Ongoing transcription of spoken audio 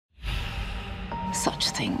Such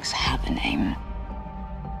things have a name.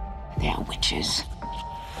 They are witches.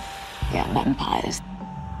 They are vampires.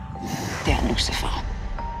 They are Lucifer.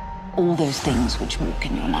 All those things which walk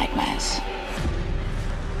in your nightmares.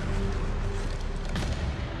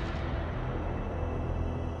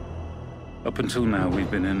 Up until now,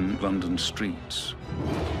 we've been in London streets.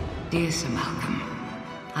 Dear Sir Malcolm,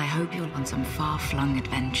 I hope you're on some far-flung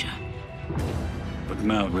adventure. But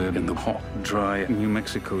now we're in the hot, dry New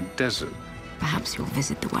Mexico desert. Perhaps you'll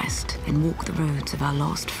visit the West and walk the roads of our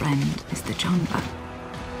lost friend, Mr. Chandler.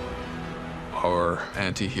 Our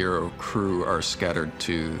anti-hero crew are scattered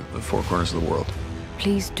to the four corners of the world.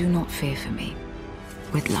 Please do not fear for me.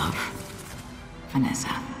 With love,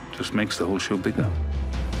 Vanessa. Just makes the whole show bigger.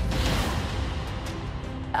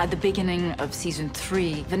 At the beginning of season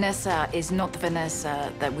 3, Vanessa is not the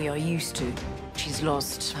Vanessa that we are used to. She's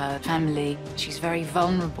lost her family. She's very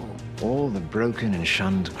vulnerable. All the broken and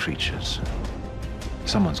shunned creatures.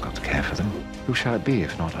 Someone's got to care for them. Who shall it be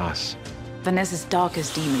if not us? Vanessa's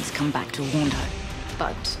darkest demons come back to haunt her,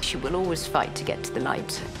 but she will always fight to get to the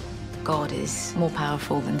light. God is more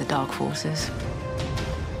powerful than the dark forces.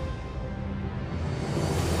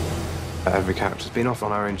 Every character's been off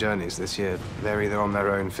on our own journeys this year. They're either on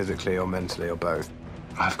their own physically or mentally or both.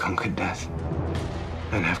 I've conquered death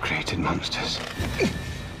and have created monsters.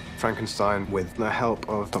 Frankenstein, with the help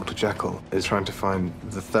of Dr. Jekyll, is trying to find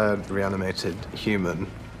the third reanimated human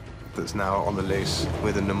that's now on the loose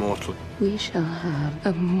with an immortal. We shall have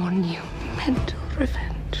a monumental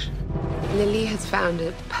revenge. Lily has found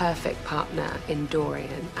a perfect partner in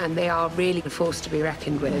Dorian, and they are really a force to be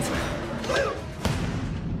reckoned with.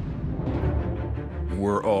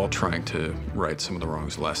 We're all trying to right some of the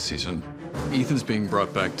wrongs last season. Ethan's being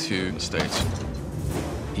brought back to the States.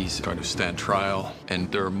 He's going to stand trial,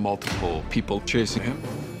 and there are multiple people chasing him.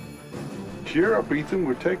 Cheer up, Ethan.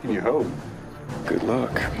 We're taking you home. Good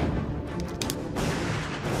luck.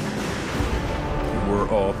 We're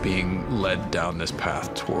all being led down this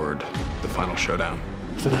path toward the final showdown.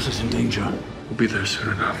 Vanessa's in danger. We'll be there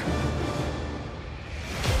soon enough.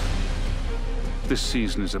 This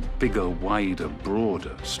season is a bigger, wider,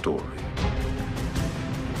 broader story.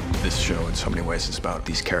 This show, in so many ways, is about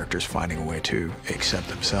these characters finding a way to accept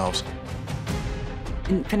themselves.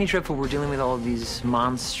 In Penny Dreadful, we're dealing with all of these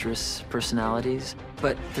monstrous personalities,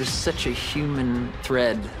 but there's such a human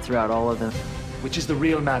thread throughout all of them. Which is the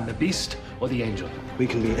real man, the beast or the angel? We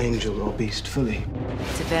can be angel or beast fully.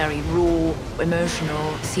 It's a very raw,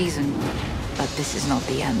 emotional season, but this is not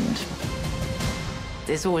the end.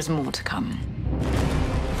 There's always more to come.